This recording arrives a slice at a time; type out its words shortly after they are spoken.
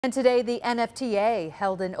And today, the NFTA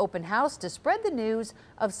held an open house to spread the news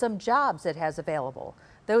of some jobs it has available.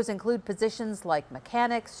 Those include positions like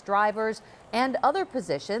mechanics, drivers, and other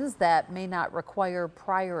positions that may not require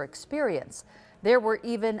prior experience. There were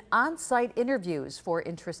even on-site interviews for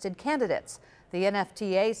interested candidates. The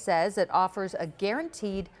NFTA says it offers a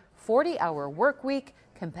guaranteed 40-hour work week,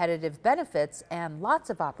 competitive benefits, and lots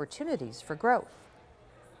of opportunities for growth.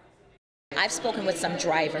 I've spoken with some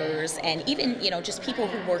drivers and even, just people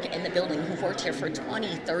who work in the building who've worked here for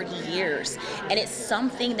 20, 30 years. And it's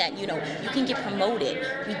something that, you can get promoted.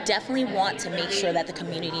 We definitely want to make sure that the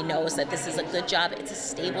community knows that this is a good job, it's a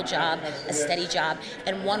stable job, a steady job,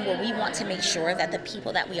 and one where we want to make sure that the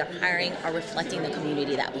people that we are hiring are reflecting the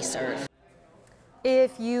community that we serve.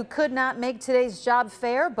 If you could not make today's job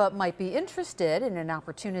fair but might be interested in an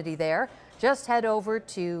opportunity there, just head over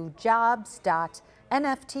to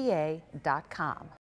jobs.nfta.com.